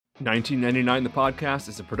1999 The Podcast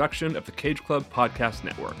is a production of the Cage Club Podcast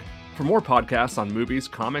Network. For more podcasts on movies,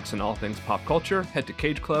 comics, and all things pop culture, head to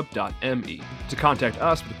cageclub.me. To contact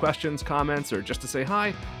us with questions, comments, or just to say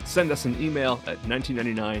hi, send us an email at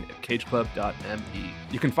 1999@cageclub.me.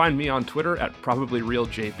 You can find me on Twitter at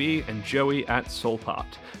probablyrealjb and Joey at Soulpot.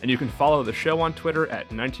 And you can follow the show on Twitter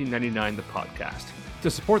at 1999 The Podcast.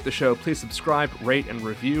 To support the show, please subscribe, rate, and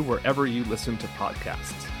review wherever you listen to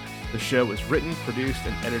podcasts. The show is written, produced,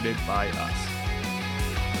 and edited by us.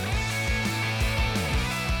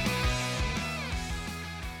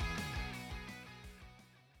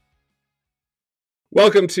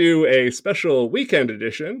 Welcome to a special weekend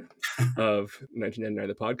edition of 1999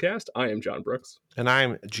 The Podcast. I am John Brooks. And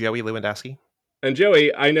I'm Joey Lewandowski. And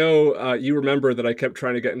Joey, I know you remember that I kept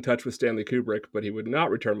trying to get in touch with Stanley Kubrick, but he would not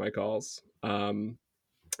return my calls.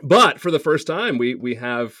 But for the first time, we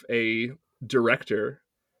have a director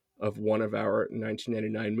of one of our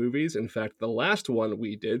 1999 movies. In fact, the last one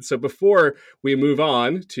we did. So before we move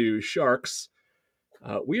on to Sharks,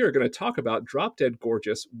 we are going to talk about Drop Dead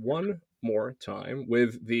Gorgeous one more time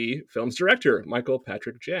with the film's director, Michael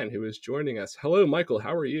Patrick Jann, who is joining us. Hello, Michael.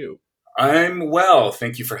 How are you? I'm well.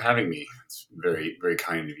 Thank you for having me. It's very, very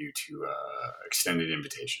kind of you to extend an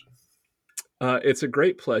invitation. It's a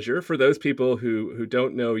great pleasure. For those people who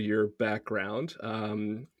don't know your background,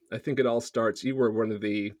 I think it all starts, you were one of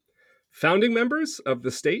the founding members of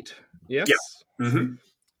the state, yes? Yeah. Mm-hmm.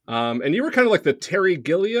 And you were kind of like the Terry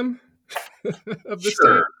Gilliam of the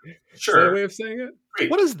state. Sure. Is that a way of saying it?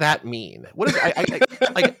 Great. What does that mean? What is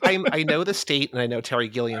I know the state and I know Terry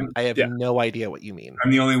Gilliam. I have no idea what you mean.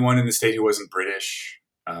 I'm the only one in the state who wasn't British.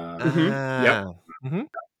 Yep.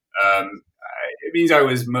 It means I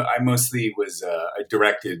mostly was I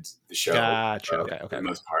directed the show. Gotcha. Okay. For the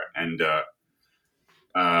most part, and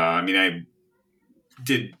I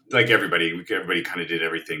did, like everybody kind of did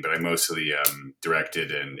everything, but I mostly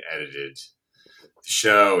directed and edited the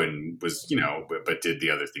show and was, but did the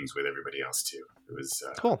other things with everybody else too. It was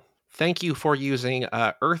cool. Thank you for using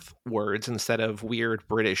Earth words instead of weird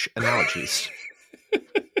British analogies.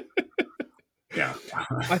 Yeah.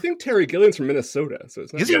 I think Terry Gilliam's from Minnesota, so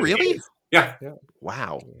it's not. Is he really? Yeah.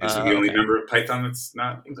 Wow. He's the only member of Python that's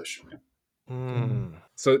not English. Yeah.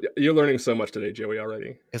 So you're learning so much today, Joey,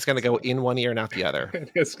 already. It's going to go in one ear, not the other.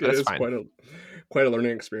 It is quite a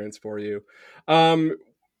learning experience for you. We want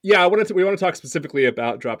to talk specifically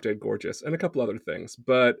about Drop Dead Gorgeous and a couple other things.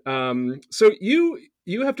 But so you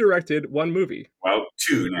have directed one movie. Well,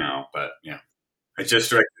 two now, but yeah. I just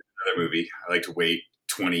directed another movie. I like to wait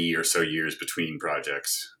 20 or so years between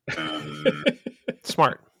projects.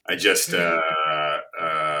 Smart. I just I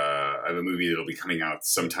have a movie that'll be coming out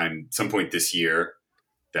some point this year.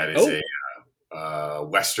 That is a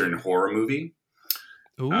Western horror movie.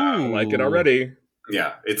 Ooh, I like it already.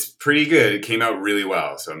 Yeah, it's pretty good. It came out really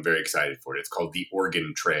well, so I'm very excited for it. It's called The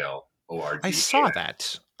Oregon Trail. O-R-G. I saw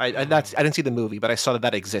that. I didn't see the movie, but I saw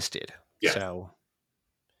that existed. Yeah. So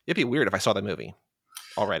it'd be weird if I saw the movie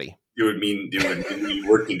already. It would mean you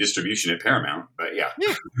worked in distribution at Paramount, but yeah.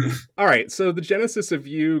 All right. So the genesis of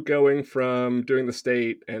you going from doing the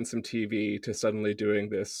state and some TV to suddenly doing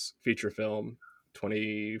this feature film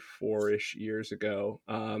 24-ish years ago.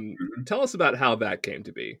 Tell us about how that came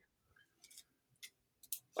to be.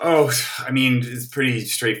 Oh, I mean, it's pretty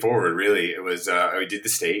straightforward, really. It was I did the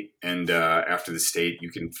state, and after the state,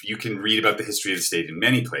 you can read about the history of the state in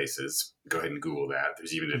many places. Go ahead and Google that.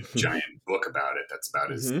 There's even a giant book about it. That's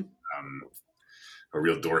about as a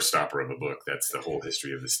real doorstopper of a book. That's the whole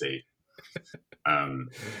history of the state,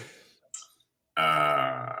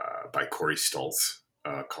 by Corey Stultz,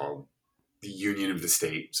 called The Union of the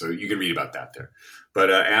State. So you can read about that there. But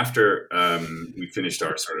after we finished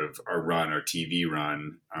our TV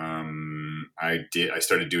run, I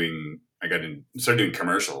started doing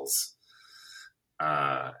commercials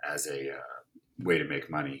as a way to make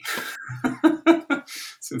money,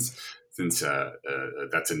 since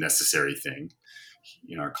that's a necessary thing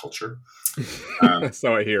in our culture.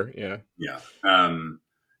 So I hear, yeah. Yeah.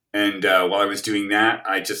 And while I was doing that,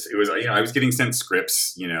 I was getting sent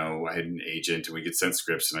scripts. I had an agent, and we get sent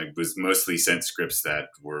scripts, and I was mostly sent scripts that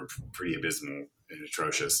were pretty abysmal and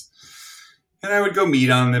atrocious. And I would go meet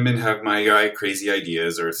on them and have my crazy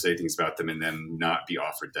ideas or say things about them, and then not be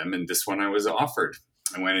offered them. And this one I was offered.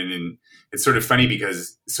 I went in, and it's sort of funny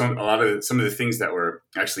because some of the things that were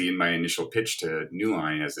actually in my initial pitch to New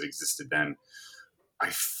Line as it existed then, I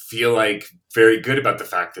feel like very good about the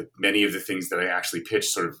fact that many of the things that I actually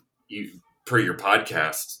pitched sort of per your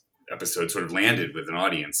podcast episode sort of landed with an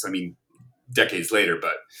audience. I mean, decades later,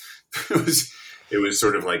 but it was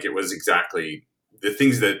sort of like, it was exactly the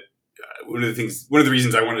things that one of the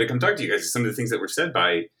reasons I wanted to come talk to you guys is some of the things that were said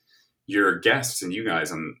by your guests and you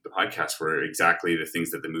guys on the podcast were exactly the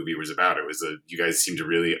things that the movie was about. It was you guys seem to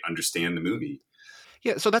really understand the movie.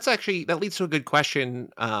 Yeah, so that leads to a good question,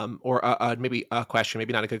 or maybe a question,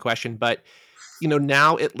 maybe not a good question, but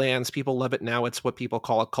now it lands. People love it now. It's what people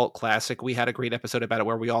call a cult classic. We had a great episode about it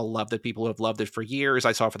where we all loved it. People who have loved it for years.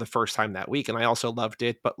 I saw it for the first time that week, and I also loved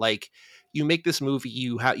it. But like, you make this movie,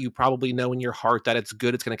 you probably know in your heart that it's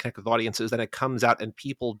good. It's going to connect with audiences. Then it comes out and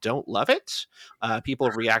people don't love it. People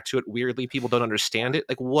react to it weirdly. People don't understand it.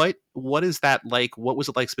 Like, what is that like? What was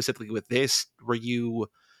it like specifically with this? Did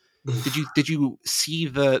you see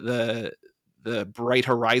the bright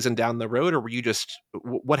horizon down the road, or were you just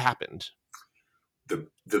what happened?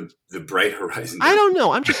 The bright horizon. I don't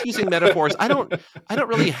know. I'm just using metaphors. I don't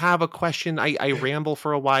really have a question. I ramble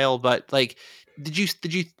for a while, but like, did you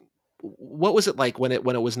what was it like when it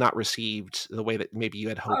was not received the way that maybe you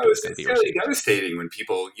had hoped it was going to be fairly received? devastating when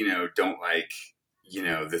people don't like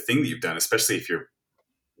the thing that you've done, especially if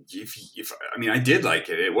I mean, I did like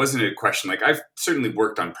it. It wasn't a question. Like, I've certainly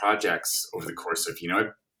worked on projects over the course of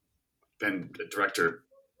I've been a director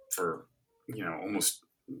for almost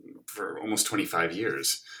 25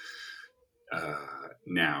 years.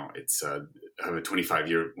 Now it's I have a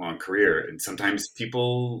 25-year long career, and sometimes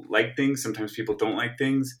people like things, sometimes people don't like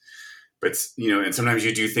things, but and sometimes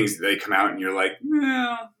you do things that they come out and you're like,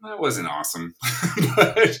 well, that wasn't awesome.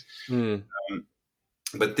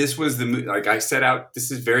 But this was like I set out.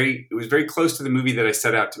 It was very close to the movie that I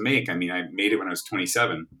set out to make. I mean, I made it when I was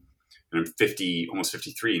 27, and I'm 50, almost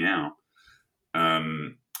 53 now.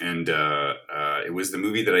 It was the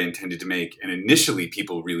movie that I intended to make. And initially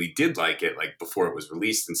people really did like it. Like, before it was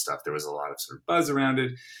released and stuff, there was a lot of sort of buzz around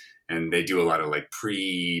it, and they do a lot of like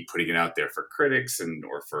putting it out there for critics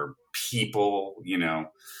or for people,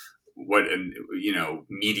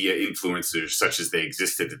 media influencers such as they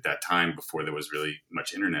existed at that time before there was really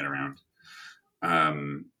much internet around,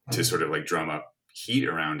 to sort of like drum up heat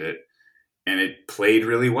around it. And it played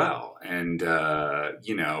really well. And,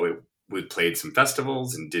 it played some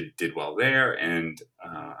festivals and did well there. And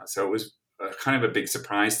so it was kind of a big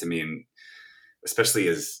surprise to me. And especially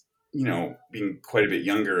as, being quite a bit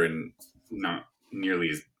younger and not nearly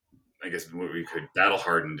as, I guess, what we could battle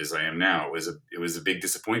hardened as I am now, it was a big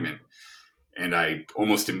disappointment. And I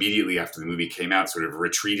almost immediately after the movie came out sort of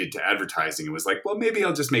retreated to advertising. It was like, well, maybe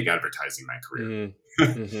I'll just make advertising my career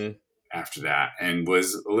after that, and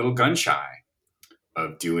was a little gun shy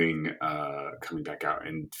of doing coming back out,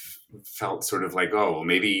 and felt sort of like, oh, well,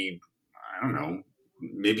 maybe, I don't know,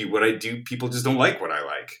 maybe what I do, people just don't like what I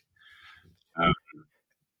like.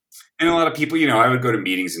 And a lot of people, I would go to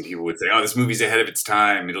meetings and people would say, oh, this movie's ahead of its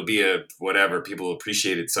time. It'll be a whatever. People will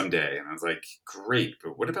appreciate it someday. And I was like, great,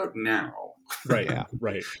 but what about now? Right. Yeah.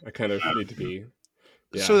 Right. I kind of need to be.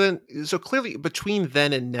 Yeah. So clearly between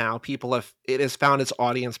then and now, it has found its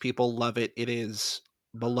audience. People love it. It is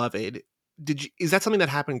beloved. Is that something that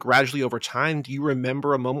happened gradually over time? Do you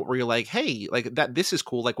remember a moment where you're like, hey, like this is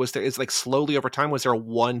cool. Like, is like slowly over time, was there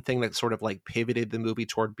one thing that sort of like pivoted the movie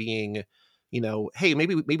toward being, hey,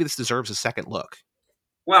 maybe this deserves a second look?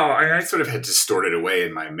 Well, I sort of had to store it away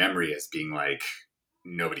in my memory as being like,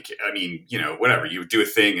 nobody can. I mean, whatever, you do a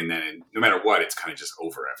thing, and then no matter what, it's kind of just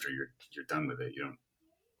over after you're done with it.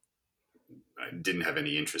 I didn't have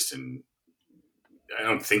any interest in. I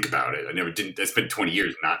don't think about it. I never didn't. I spent 20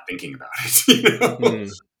 years not thinking about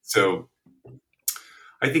it. So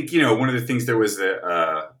I think one of the things, there was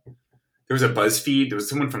a BuzzFeed. There was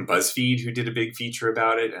someone from BuzzFeed who did a big feature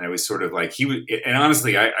about it, and I was sort of like, and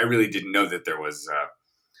honestly, I really didn't know that there was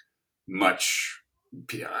much.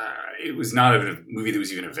 It was not a movie that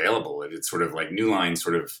was even available. It's sort of like New Line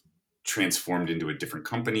sort of transformed into a different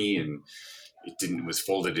company, and it was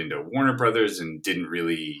folded into Warner Brothers, and didn't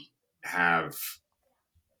really have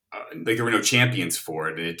like, there were no champions for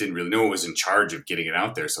it, and no one was in charge of getting it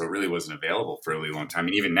out there, so it really wasn't available for a really long time.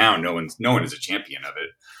 And even now, no one is a champion of it.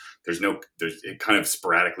 It kind of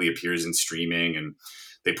sporadically appears in streaming, and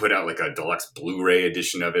they put out like a deluxe Blu-ray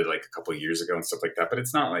edition of it like a couple of years ago and stuff like that. But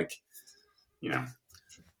it's not like,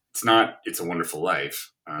 it's not It's a Wonderful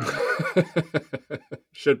Life.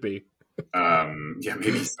 Should be. Yeah,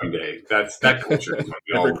 maybe someday. That culture.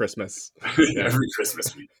 Every Christmas. Every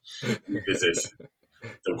Christmas we visit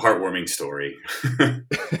the heartwarming story.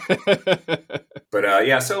 But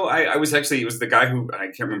yeah, so I was actually, it was the guy who, I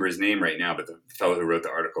can't remember his name right now, but the fellow who wrote the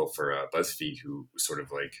article for BuzzFeed, who sort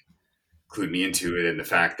of like clued me into it, and the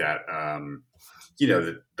fact that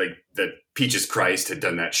that Peaches Christ had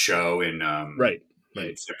done that show in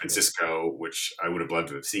San Francisco, which I would have loved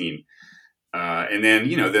to have seen. And then,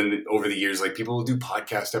 then over the years, like people will do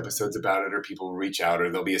podcast episodes about it, or people will reach out, or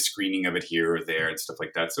there'll be a screening of it here or there and stuff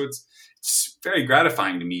like that. So it's very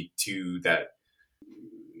gratifying to me too that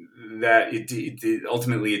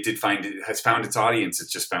ultimately it has found its audience.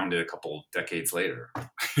 It's just found it a couple decades later.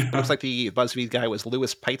 Looks like the BuzzFeed guy was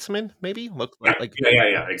Louis Peitzman, maybe? Looked like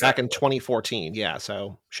yeah, exactly. Back in 2014. Yeah,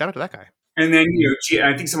 so shout out to that guy. And then,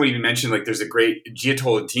 I think someone even mentioned, like, there's a great Gia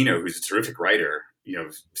Tolentino, who's a terrific writer,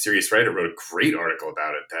 serious writer, wrote a great article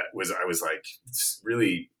about it. I was like,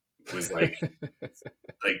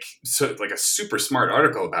 like a super smart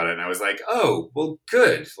article about it. And I was like, oh, well,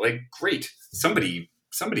 good. Like, great. Somebody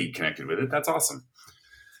connected with it. That's awesome.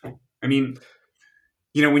 I mean,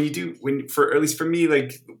 at least for me,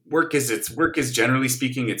 like work is generally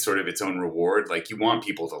speaking, it's sort of its own reward. Like you want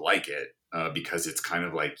people to like it because it's kind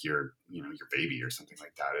of like your baby or something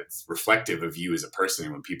like that. It's reflective of you as a person.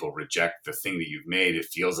 And when people reject the thing that you've made, it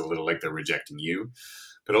feels a little like they're rejecting you.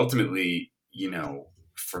 But ultimately,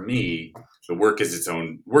 for me, the work is its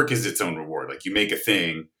own reward. Like you make a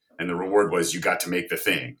thing and the reward was you got to make the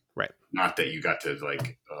thing. Right. Not that you got to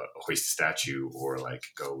like hoist a statue or like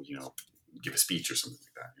go, give a speech or something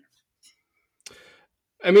like that.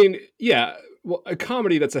 I mean, yeah, well, a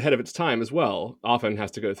comedy that's ahead of its time as well often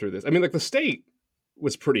has to go through this. I mean, like The State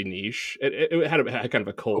was pretty niche. It had kind of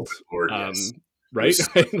a cult, Lord, yes. Right?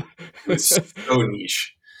 It was so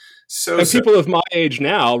niche. And people of my age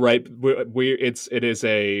now, right? It is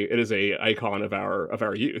a icon of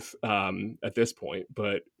our youth at this point.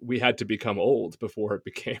 But we had to become old before it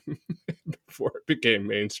became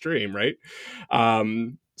mainstream, right?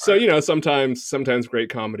 So sometimes great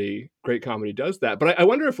comedy does that. But I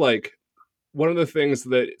wonder if like one of the things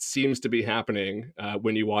that seems to be happening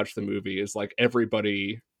when you watch the movie is like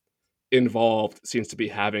everybody involved seems to be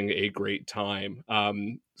having a great time.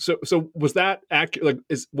 So was that accurate? Like,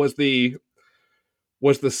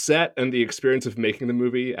 was the set and the experience of making the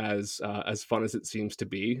movie as fun as it seems to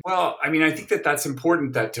be? Well, I mean, I think that's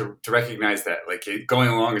important to recognize that like going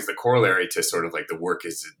along is the corollary to sort of like the work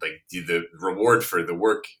is like the reward for the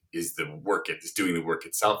work is the work. It's doing the work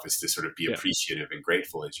itself is to sort of be appreciative and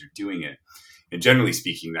grateful as you're doing it. And generally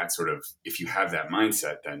speaking, that sort of, if you have that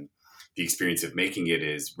mindset, then the experience of making it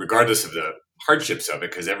is, regardless of the hardships of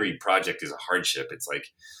it, because every project is a hardship. It's like,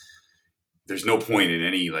 there's no point in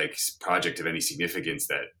any like project of any significance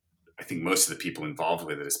that I think most of the people involved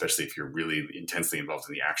with it, especially if you're really intensely involved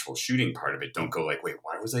in the actual shooting part of it, don't go like, wait,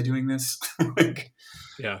 why was I doing this? Like,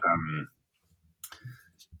 yeah.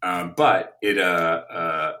 But it,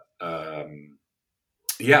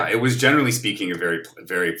 it was generally speaking a very,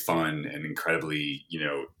 very fun and incredibly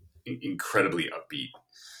upbeat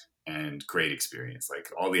and great experience.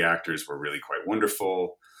 Like all the actors were really quite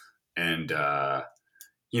wonderful. And,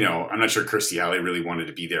 I'm not sure Kirstie Alley really wanted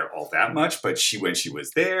to be there all that much, but when she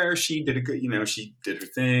was there, she did she did her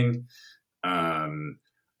thing. I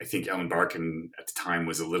think Ellen Barkin at the time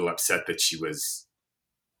was a little upset that she was,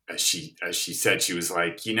 as she said, she was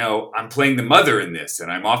like, I'm playing the mother in this. And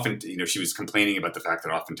I'm often, she was complaining about the fact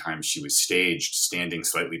that oftentimes she was staged standing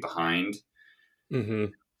slightly behind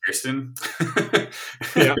Kirsten.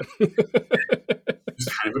 Yeah. She was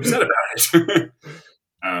kind of upset about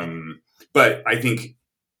it. But I think,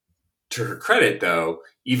 to her credit, though,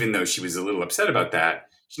 even though she was a little upset about that,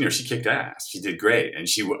 she kicked ass. She did great, and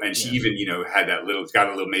she even had got a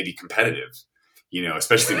little maybe competitive,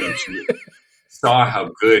 especially when she saw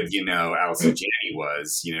how good Allison Janney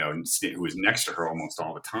was, who was next to her almost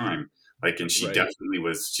all the time. Like, and she definitely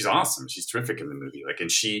was. She's awesome. She's terrific in the movie. Like,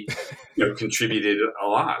 and she contributed a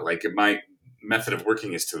lot. Like, my method of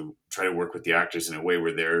working is to try to work with the actors in a way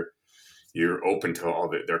where you're open to all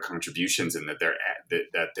their contributions, and that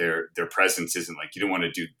their presence isn't like, you don't want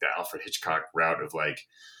to do the Alfred Hitchcock route of like,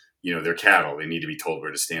 they're cattle. They need to be told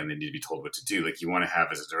where to stand. They need to be told what to do. Like, you want to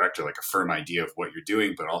have as a director like a firm idea of what you're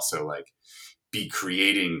doing, but also like be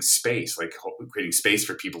creating space for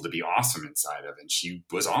people to be awesome inside of. And she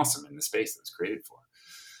was awesome in the space that was created for her.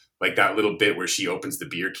 Like that little bit where she opens the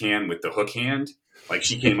beer can with the hook hand. Like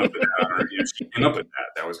she came up with that. She came up with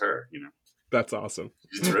that. That was her. That's awesome.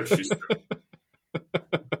 She's terrific.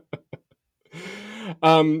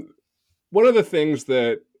 One of the things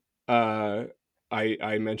that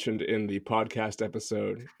I mentioned in the podcast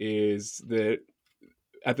episode is that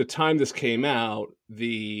at the time this came out,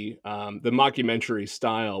 the mockumentary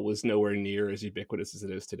style was nowhere near as ubiquitous as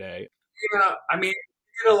it is today. Yeah, I mean,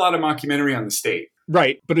 we did a lot of mockumentary on the state.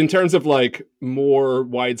 Right, but in terms of like more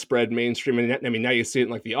widespread mainstream, I mean, now you see it in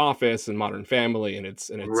like The Office and Modern Family, and it's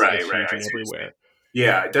huge and everywhere.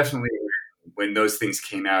 Yeah, definitely. When those things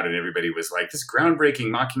came out and everybody was like, "This groundbreaking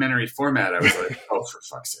mockumentary format," I was like, "Oh, for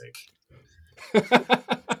fuck's sake!"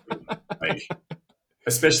 Like,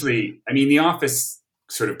 especially, I mean, The Office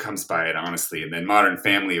sort of comes by it honestly, and then Modern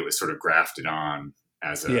Family, it was sort of grafted on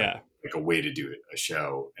as Yeah. a way to do a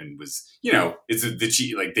show, and was,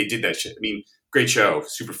 like they did that shit. I mean, great show,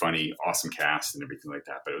 super funny, awesome cast and everything like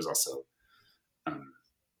that, but it was also um,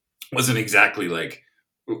 wasn't exactly as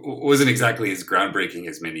groundbreaking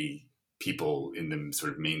as many people in the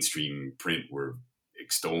sort of mainstream print were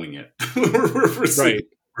extolling it. Right.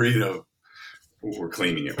 Or, were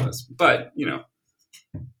claiming it was. But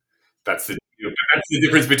that's that's the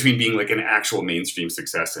difference between being like an actual mainstream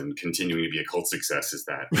success and continuing to be a cult success, is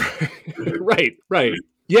that right.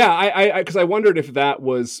 Yeah, I because I wondered if that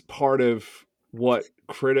was part of what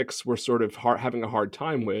critics were sort of having a hard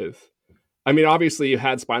time with. I mean, obviously you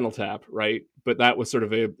had Spinal Tap, right? But that was sort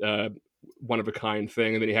of a one of a kind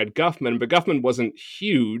thing, and then you had Guffman, but Guffman wasn't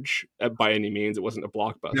huge by any means. It wasn't a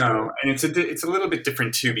blockbuster. No, and it's a little bit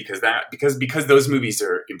different too, because those movies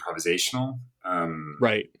are improvisational.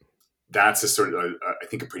 Right. That's a sort of I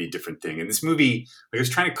think a pretty different thing. And this movie, like, I was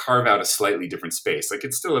trying to carve out a slightly different space. Like,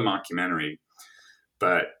 it's still a mockumentary,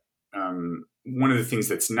 but one of the things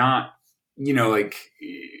that's not, like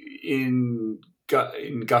in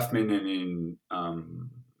Guffman and in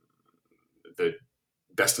the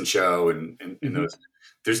Best in Show and those,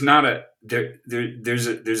 there's not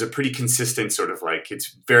there's a pretty consistent sort of, like,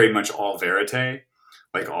 it's very much all verite.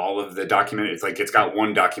 Like, all of the documentary, it's like it's got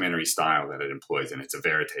one documentary style that it employs, and it's a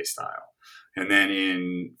verite style. And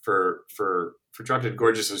then for Drop Dead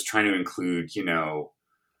Gorgeous, I was trying to include, a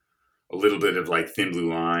little bit of like Thin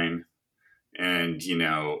Blue Line, and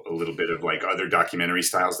a little bit of like other documentary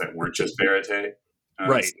styles that weren't just verite styles,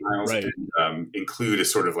 right. and include a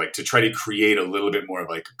sort of like, to try to create a little bit more of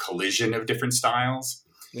like a collision of different styles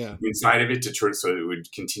inside of it, so it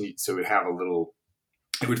would continue, so it would have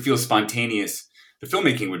it would feel spontaneous. The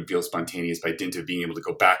filmmaking would feel spontaneous by dint of being able to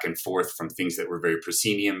go back and forth from things that were very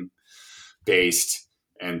proscenium based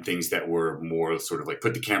and things that were more sort of like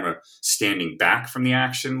put the camera standing back from the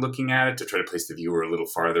action, looking at it, to try to place the viewer a little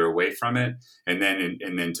farther away from it, and then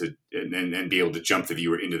be able to jump the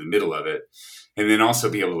viewer into the middle of it, and then also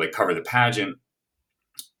be able to like cover the pageant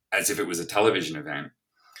as if it was a television event.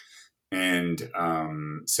 And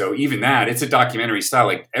so even that, it's a documentary style.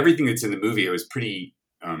 Like, everything that's in the movie, it was pretty,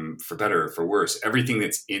 for better or for worse, everything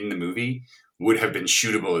that's in the movie would have been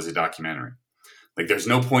shootable as a documentary. Like, there's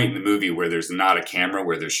no point in the movie where there's not a camera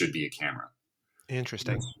where there should be a camera.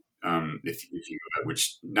 Interesting. If you,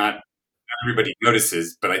 which not everybody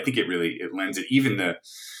notices, but I think it lends it. Even the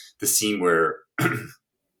scene where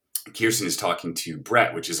Kirsten is talking to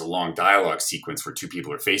Brett, which is a long dialogue sequence where two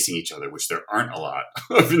people are facing each other, which there aren't a lot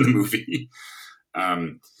of in the movie.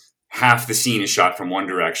 Half the scene is shot from one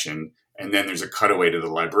direction, and then there's a cutaway to the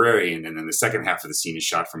librarian, and then the second half of the scene is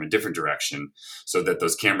shot from a different direction, so that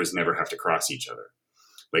those cameras never have to cross each other.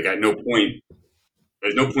 Like, at no point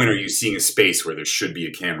are you seeing a space where there should be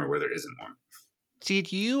a camera where there isn't one.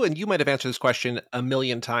 Did you, and you might have answered this question a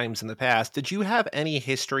million times in the past, did you have any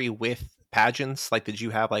history with pageants? Like, did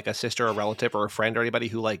you have like a sister, a relative, or a friend, or anybody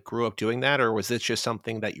who like grew up doing that? Or was this just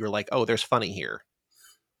something that you're like, oh, there's funny here?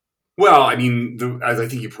 Well, I mean, as I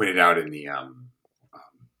think you pointed out in the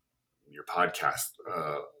your podcast,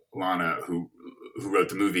 Lana, who wrote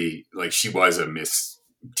the movie, like, she was a Miss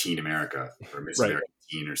Teen America or Miss American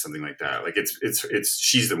Teen or something like that. Like, it's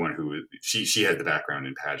she's the one who she had the background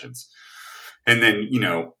in pageants. And then,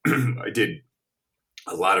 I did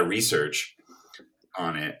a lot of research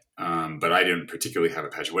on it, but I didn't particularly have a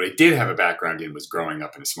pageant. What I did have a background in was growing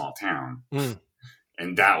up in a small town.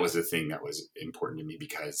 And that was the thing that was important to me,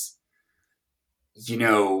 because,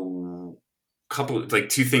 two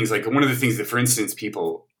things. Like, one of the things that, for instance,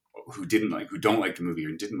 people who don't like the movie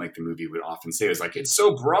or didn't like the movie would often say was like, it's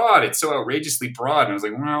so broad, it's so outrageously broad. And I was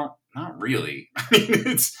like, well, not really. I mean,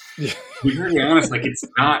 it's, to be very honest, like, it's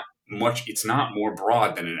not more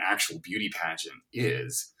broad than an actual beauty pageant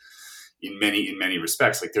is in many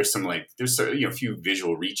respects. Like, there's a few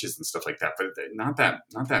visual reaches and stuff like that, but not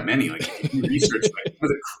that many. Like, if you do research, like,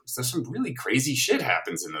 there's some really crazy shit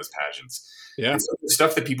happens in those pageants. Yeah. And so the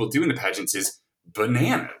stuff that people do in the pageants is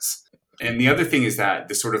bananas. And the other thing is that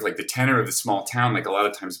the sort of like the tenor of the small town, like, a lot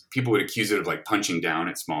of times people would accuse it of like punching down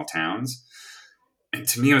at small towns. And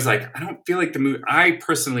to me, I was like, I don't feel like the movie, I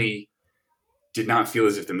personally did not feel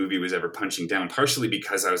as if the movie was ever punching down, partially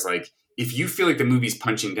because I was like, if you feel like the movie's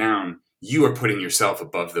punching down, you are putting yourself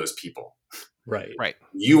above those people. Right.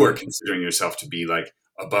 You are considering yourself to be like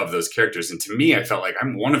above those characters. And to me, I felt like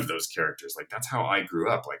I'm one of those characters. Like, that's how I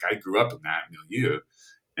grew up. Like, I grew up in that milieu,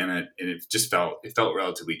 and it just felt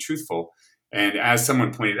relatively truthful. And as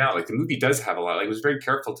someone pointed out, like, the movie does have a lot, like, it was very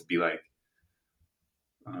careful to be like,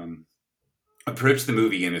 approach the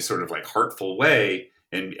movie in a sort of like heartful way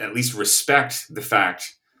and at least respect the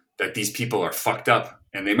fact that these people are fucked up,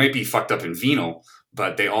 and they might be fucked up in venal,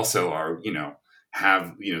 but they also are,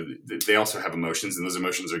 they also have emotions, and those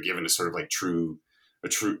emotions are given a sort of like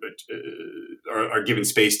are given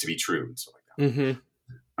space to be true and stuff like that.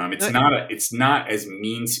 Mm-hmm. It's not as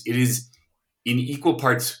mean. It is in equal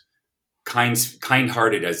parts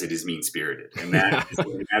kind-hearted as it is mean-spirited, and that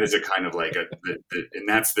is a kind of like and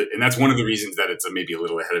that's one of the reasons that it's maybe a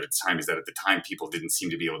little ahead of its time, is that at the time people didn't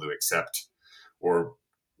seem to be able to accept or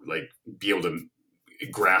like be able to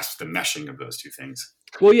grasp the meshing of those two things.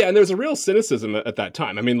 Well, yeah, and there was a real cynicism at that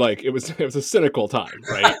time. I mean, like it was a cynical time,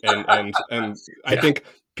 right? And I think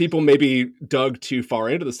people maybe dug too far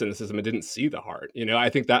into the cynicism and didn't see the heart. I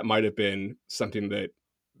think that might have been something that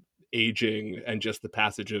aging and just the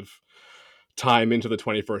passage of time into the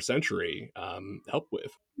 21st century helped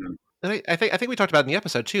with. And I think we talked about it in the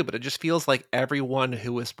episode too, but it just feels like everyone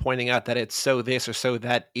who is pointing out that it's so this or so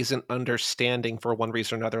that isn't understanding for one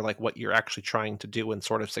reason or another, like what you're actually trying to do and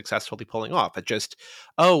sort of successfully pulling off. It just,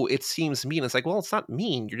 it seems mean. It's like, well, it's not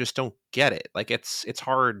mean. You just don't get it. Like it's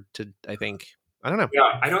hard to, I think, I don't know.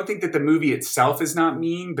 Yeah, I don't think that the movie itself is not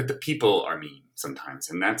mean, but the people are mean sometimes,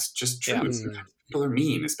 and that's just true. Yeah. Sometimes people are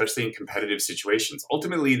mean, especially in competitive situations.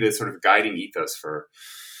 Ultimately, the sort of guiding ethos for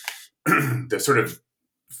the sort of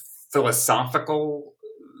philosophical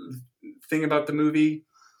thing about the movie,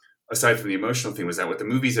 aside from the emotional thing, was that what the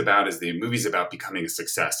movie's about is the movie's about becoming a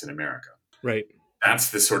success in America. Right.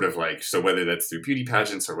 That's the sort of like, so whether that's through beauty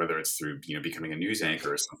pageants or whether it's through, becoming a news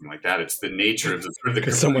anchor or something like that, it's the nature of the sort of the,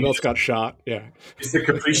 because someone else got shot. Yeah. It's the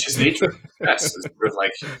capricious nature of success. It's sort of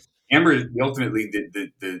like Amber ultimately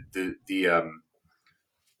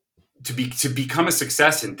to become a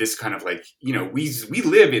success in this kind of like, we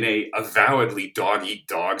live in a avowedly dog eat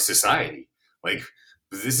dog society. Like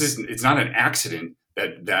it's not an accident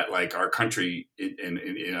that like our country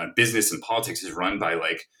in business and politics is run by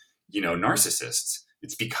like, narcissists.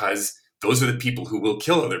 It's because those are the people who will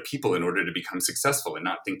kill other people in order to become successful and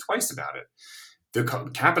not think twice about it.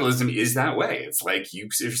 Capitalism is that way. It's like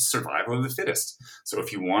survival of the fittest. So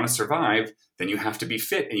if you want to survive, then you have to be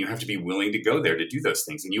fit and you have to be willing to go there to do those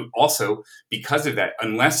things. And you also, because of that,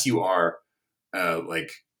 unless you are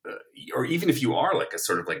or even if you are like a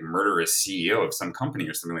sort of like murderous CEO of some company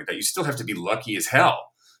or something like that, you still have to be lucky as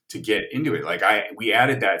hell to get into it. Like we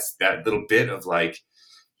added that little bit of like,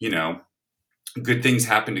 good things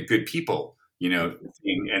happen to good people,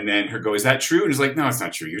 and then her go, is that true? And it's like, no, it's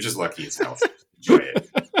not true. You're just lucky as hell. Enjoy it.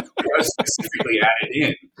 I was specifically added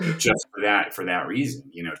in just for that reason,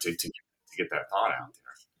 to get that thought out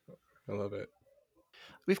there. I love it.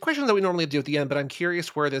 We have questions that we normally do at the end, but I'm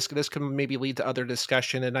curious where this can maybe lead to other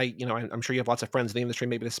discussion. And I'm sure you have lots of friends in the industry.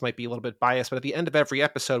 Maybe this might be a little bit biased, but at the end of every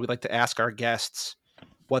episode, we'd like to ask our guests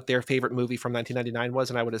what their favorite movie from 1999 was.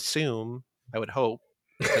 And I would hope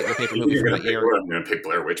that your favorite movie from that year. I'm going to pick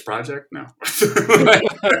Blair Witch Project. No.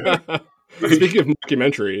 Speaking of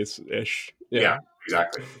documentaries ish. Yeah,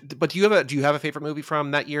 exactly. But do you have a favorite movie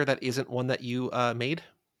from that year that isn't one that you made?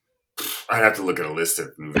 I'd have to look at a list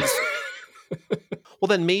of movies. Well,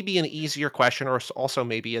 then maybe an easier question, or also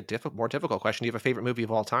maybe a more difficult question. Do you have a favorite movie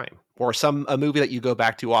of all time, or a movie that you go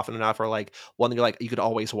back to often enough, or like one that you're like you could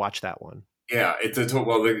always watch that one? Yeah,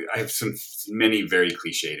 I have many very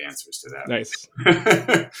cliched answers to that. Nice.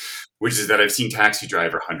 Which is that I've seen Taxi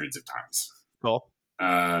Driver hundreds of times. Cool.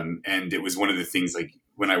 And it was one of the things, like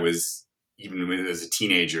when I was as a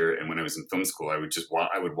teenager and when I was in film school, I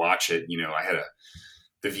would watch it. I had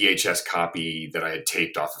the VHS copy that I had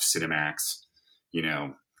taped off of Cinemax,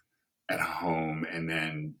 at home, and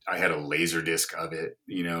then I had a laser disc of it,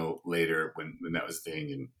 later when that was the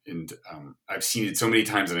thing, and I've seen it so many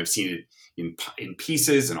times, and I've seen it in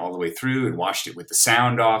pieces and all the way through, and watched it with the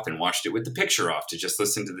sound off and watched it with the picture off to just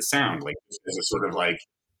listen to the sound, like as a sort of like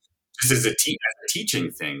just as a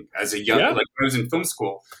teaching thing. As a young, like when I was in film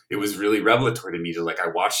school, it was really revelatory to me to like I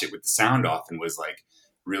watched it with the sound off and was like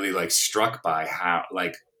really like struck by how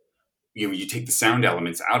like. You take the sound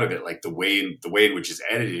elements out of it, like the way in which it's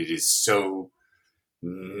edited is so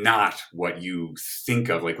not what you think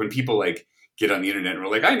of. Like when people like get on the internet and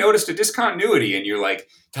are like, I noticed a discontinuity, and you're like,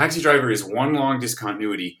 Taxi Driver is one long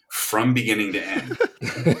discontinuity from beginning to end.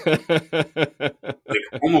 Like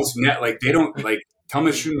almost net, like they don't like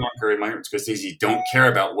Thomas Schumacher and Martin Scorsese don't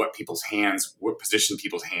care about what position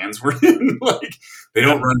people's hands were in. Like they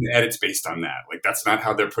don't run the edits based on that. Like that's not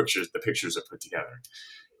how the pictures are put together.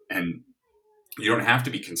 And you don't have to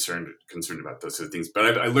be concerned about those sort of things.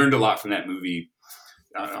 But I learned a lot from that movie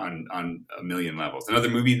on a million levels. Another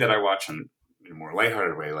movie that I watch on in a more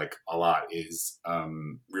lighthearted way, like a lot, is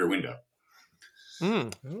Rear Window.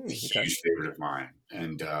 Mm. A huge favorite of mine,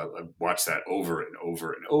 and I've watched that over and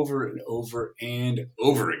over and over and over and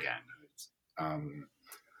over again.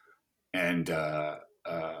 And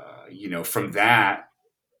from that,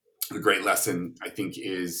 the great lesson I think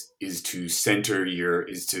is to center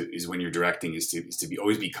is when you're directing is to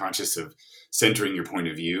always be conscious of centering your point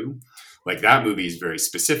of view. Like that movie is very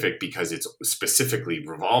specific because it specifically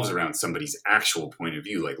revolves around somebody's actual point of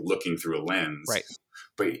view, like looking through a lens. Right.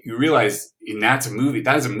 But you realize that is a movie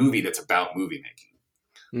that's about movie making.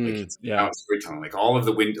 Like it's about storytelling. Like all of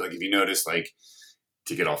the like if you notice, like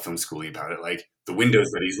to get all film schooly about it, like the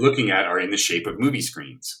windows that he's looking at are in the shape of movie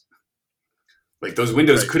screens. Like those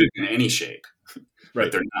windows could have been any shape,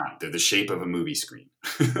 but they're not. They're the shape of a movie screen.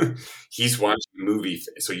 He's watching a movie,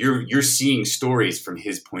 so you're seeing stories from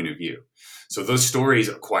his point of view. So those stories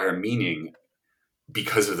acquire meaning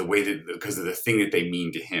because of the thing that they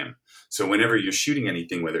mean to him. So whenever you're shooting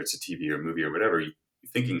anything, whether it's a TV or a movie or whatever,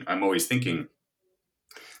 I'm always thinking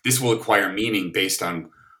this will acquire meaning based on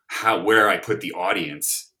where I put the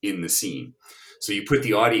audience in the scene. So you put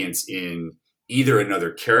the audience in either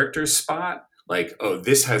another character's spot, like, oh,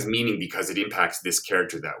 this has meaning because it impacts this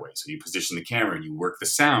character that way. So you position the camera and you work the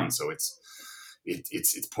sound. So it's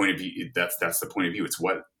point of view. That's the point of view.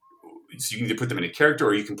 So you can either put them in a character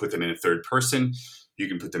or you can put them in a third person. You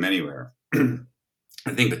can put them anywhere.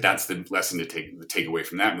 I think that's the lesson to take away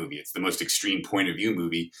from that movie. It's the most extreme point of view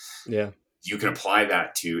movie. Yeah. You can apply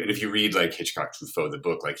that to, and if you read like Hitchcock Truffaut, the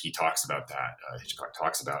book, like he talks about that. Hitchcock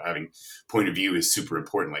talks about having point of view is super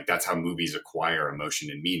important. Like that's how movies acquire emotion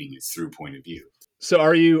and meaning, is through point of view. So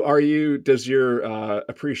does your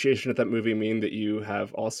appreciation of that movie mean that you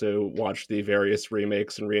have also watched the various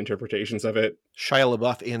remakes and reinterpretations of it? Shia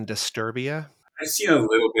LaBeouf in Disturbia? I've seen a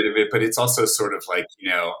little bit of it, but it's also sort of like,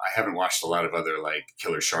 I haven't watched a lot of other like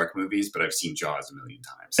killer shark movies, but I've seen Jaws a million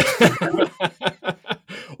times.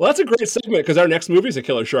 Well, that's a great segment because our next movie is a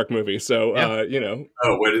killer shark movie. So, Oh,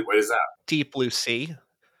 what is that? Deep Blue Sea.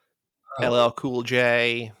 LL Cool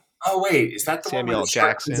J. Oh, wait. Is that the Samuel one where the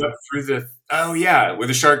shark Jackson comes up through the... Oh, yeah. Where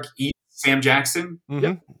the shark eats Sam Jackson?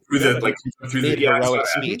 Mm-hmm. Through the heroic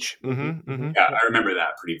speech. Mm-hmm. Mm-hmm. Yeah, I remember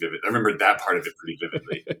that pretty vivid. I remember that part of it pretty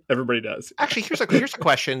vividly. Everybody does. Actually, here's a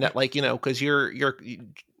question that, like, because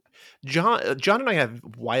John and I have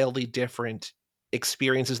wildly different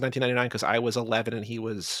experiences in 1999 because I was 11 and he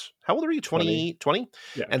was, how old are you? 20?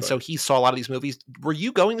 Yeah. And 20. so he saw a lot of these movies. Were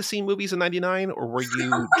you going to see movies in 99 or were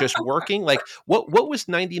you just working? Like what was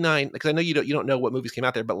 99? Because I know you don't know what movies came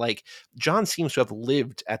out there, but like John seems to have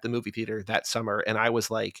lived at the movie theater that summer. And I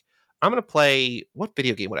was like, I'm going to play, what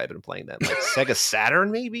video game would I have been playing then? Like Sega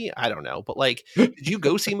Saturn, maybe? I don't know. But like, did you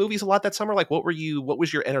go see movies a lot that summer? Like what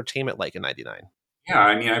was your entertainment like in 99? Yeah,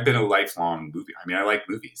 I mean, I've been a lifelong movie. I mean, I like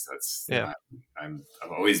movies. That's I've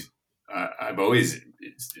always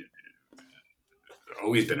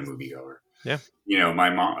been a moviegoer. Yeah.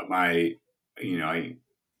 I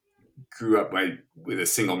grew up with a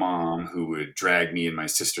single mom who would drag me and my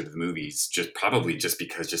sister to the movies just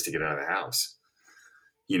to get out of the house.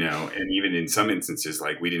 And even in some instances,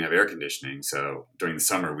 like we didn't have air conditioning, so during the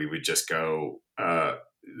summer we would just go.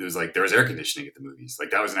 There was air conditioning at the movies.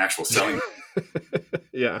 Like that was an actual selling.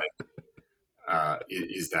 Yeah.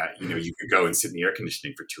 Is that, you could go and sit in the air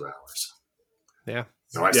conditioning for 2 hours. Yeah.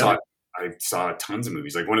 So I saw tons of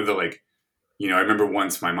movies. Like one of the, like, I remember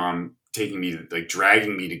once my mom dragging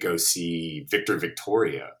me to go see Victor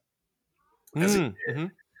Victoria as a kid. Mm-hmm.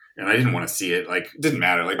 And I didn't want to see it. Like, it didn't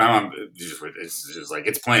matter. Like my mom just like,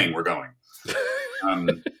 it's playing, we're going.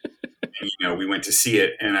 And, we went to see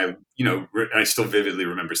it, and I still vividly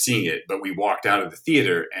remember seeing it. But we walked out of the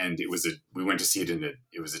theater, and we went to see it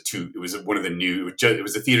it was a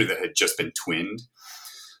theater that had just been twinned,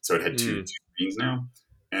 so it had two screens now.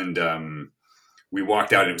 And we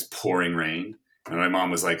walked out, and it was pouring rain. And my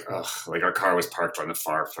mom was like, "Ugh!" Like our car was parked on the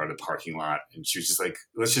far front of the parking lot, and she was just like,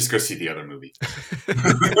 "Let's just go see the other movie."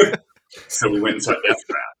 So we went and saw Death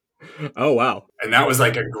Trap. Oh wow! And that was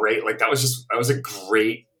like that was a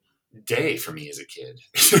great day for me as a kid.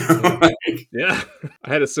 Yeah, I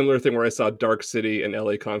had a similar thing where I saw Dark City and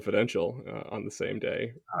LA Confidential on the same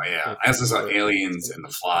day. Oh yeah, I also saw Aliens and The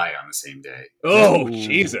Fly on the same day. Oh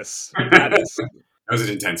Jesus, that was an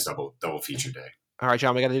intense double feature day. All right,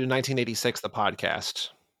 John, we got to do 1986, the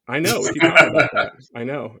podcast. I know. We keep talking about that. I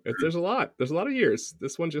know. There's a lot. There's a lot of years.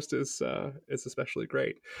 This one just is especially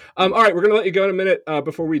great. All right, we're gonna let you go in a minute.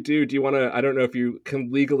 Before we do you want to? I don't know if you can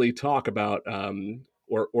legally talk about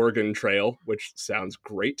or Oregon Trail, which sounds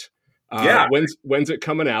great. Yeah. When's it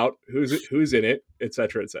coming out? Who's in it? Et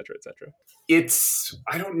cetera, et cetera, et cetera.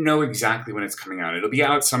 I don't know exactly when it's coming out. It'll be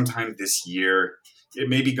out sometime this year. It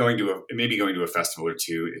may be going to a festival or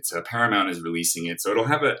two. It's Paramount is releasing it, so it'll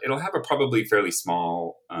have a probably fairly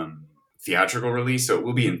small theatrical release. So it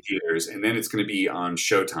will be in theaters, and then it's going to be on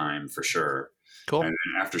Showtime for sure. Cool. And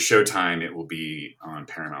then after Showtime, it will be on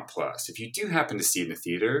Paramount Plus. If you do happen to see it in a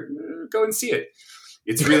theater, go and see it.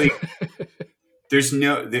 It's really this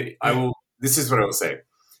is what I will say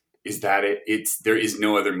is that there is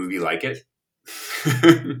no other movie like it.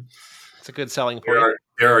 It's a good selling point.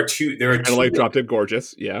 There are two. Like Drop Dead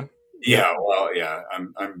Gorgeous. Yeah. Yeah. Well, yeah.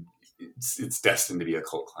 It's destined to be a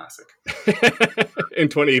cult classic in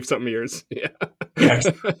 20-something years. Yeah. Yes.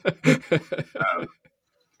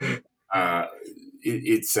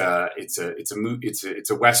 It's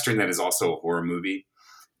a Western that is also a horror movie,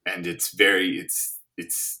 and it's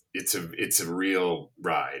a real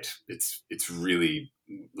ride. It's really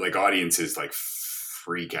like audiences like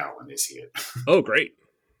freak out when they see it. Oh, great.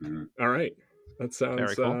 Mm-hmm. All right. That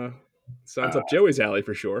sounds cool. Sounds up Joey's alley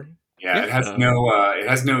for sure. Yeah, it has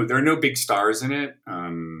there are no big stars in it.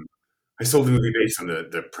 I sold the movie based on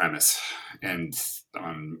the premise, and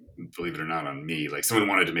believe it or not, on me. Like someone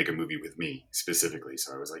wanted to make a movie with me specifically,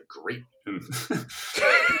 so I was like, great.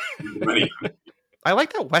 I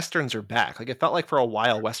like that Westerns are back. Like it felt like for a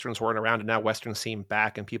while Westerns weren't around, and now Westerns seem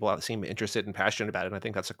back, and people seem interested and passionate about it. And I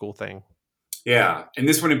think that's a cool thing. Yeah, and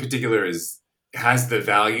this one in particular has the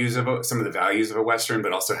values of some of the values of a Western,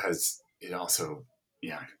 but also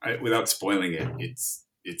without spoiling it,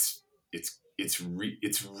 it's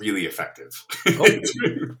really effective.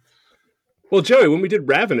 Well, Joey, when we did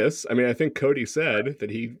Ravenous, I mean, I think Cody said that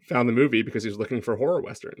he found the movie because he was looking for horror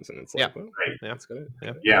Westerns, and it's like, right. That's good.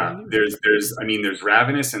 Yeah. There's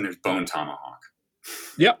Ravenous and there's Bone Tomahawk.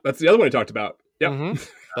 Yep, that's the other one I talked about. Yep. Mm-hmm.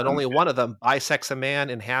 But only one of them bisects a man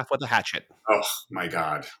in half with a hatchet. Oh my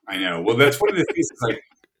God, I know. Well, that's one of the things. Like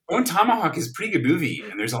Bone Tomahawk is a pretty good movie,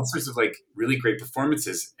 and there's all sorts of like really great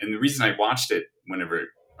performances. And the reason I watched it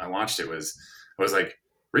was I was like,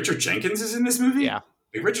 Richard Jenkins is in this movie. Yeah.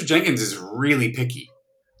 Like Richard Jenkins is really picky.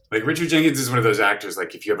 Like Richard Jenkins is one of those actors,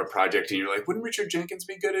 like if you have a project and you're like, wouldn't Richard Jenkins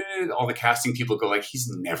be good in it? All the casting people go like, he's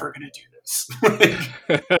never going to do this.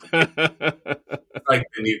 Like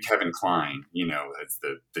the new Kevin Kline, that's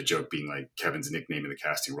the joke being like Kevin's nickname in the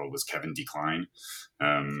casting role was Kevin Decline.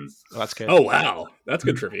 That's good. Oh, wow. That's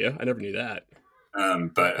good trivia. I never knew that. So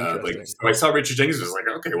I saw Richard Jenkins was like,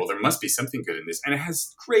 okay, well, there must be something good in this. And it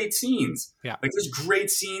has great scenes. Yeah. Like there's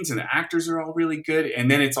great scenes and the actors are all really good.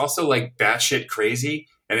 And then it's also like batshit crazy.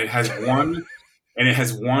 And it has one,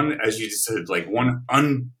 as you just said, like one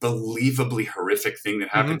unbelievably horrific thing that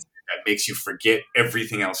happens that makes you forget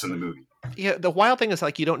everything else in the movie. Yeah, the wild thing is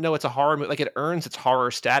like you don't know it's a horror movie. Like it earns its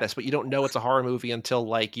horror status, but you don't know it's a horror movie until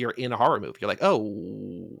like you're in a horror movie. You're like,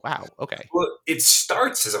 oh, wow, okay. Well, it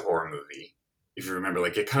starts as a horror movie, if you remember.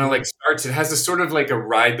 Like it kind of like starts. It has a sort of like a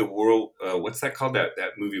ride the world. What's that called?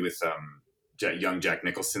 That movie with young Jack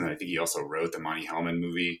Nicholson. I think he also wrote the Monty Hellman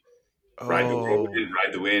movie. Ride the Whirlwind,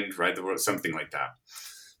 Ride the Wind, Ride the World, something like that.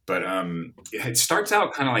 But it starts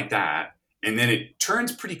out kind of like that, and then it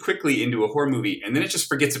turns pretty quickly into a horror movie, and then it just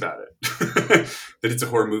forgets about it. That it's a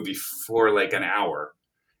horror movie for like an hour,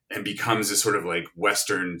 and becomes a sort of like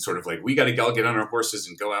Western, sort of like we got to all get on our horses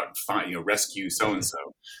and go out and find, rescue so and so,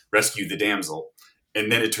 rescue the damsel,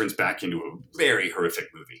 and then it turns back into a very horrific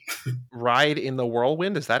movie. Ride in the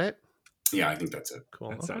Whirlwind, is that it? Yeah, I think that's it.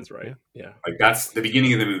 Cool. That sounds right. Yeah. Like that's the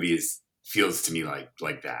beginning of the movie feels to me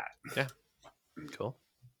like that. Yeah. Cool.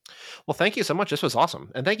 Well, thank you so much. This was awesome.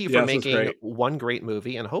 And thank you for making one great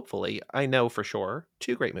movie and hopefully, I know for sure,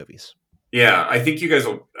 2 great movies. Yeah, I think you guys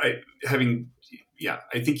will if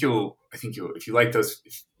you like those,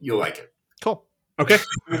 you'll like it. Cool. Okay.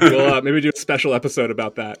 We'll maybe do a special episode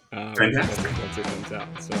about that Fantastic. once it comes out.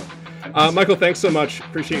 So, Michael, thanks so much.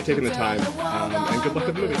 Appreciate you taking the time. And good luck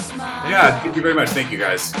with the movie. Yeah, thank you very much. Thank you,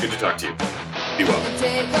 guys. Good to talk to you. Be well.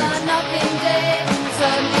 Take a knocking day,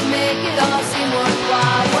 suddenly make it all seem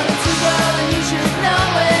worthwhile.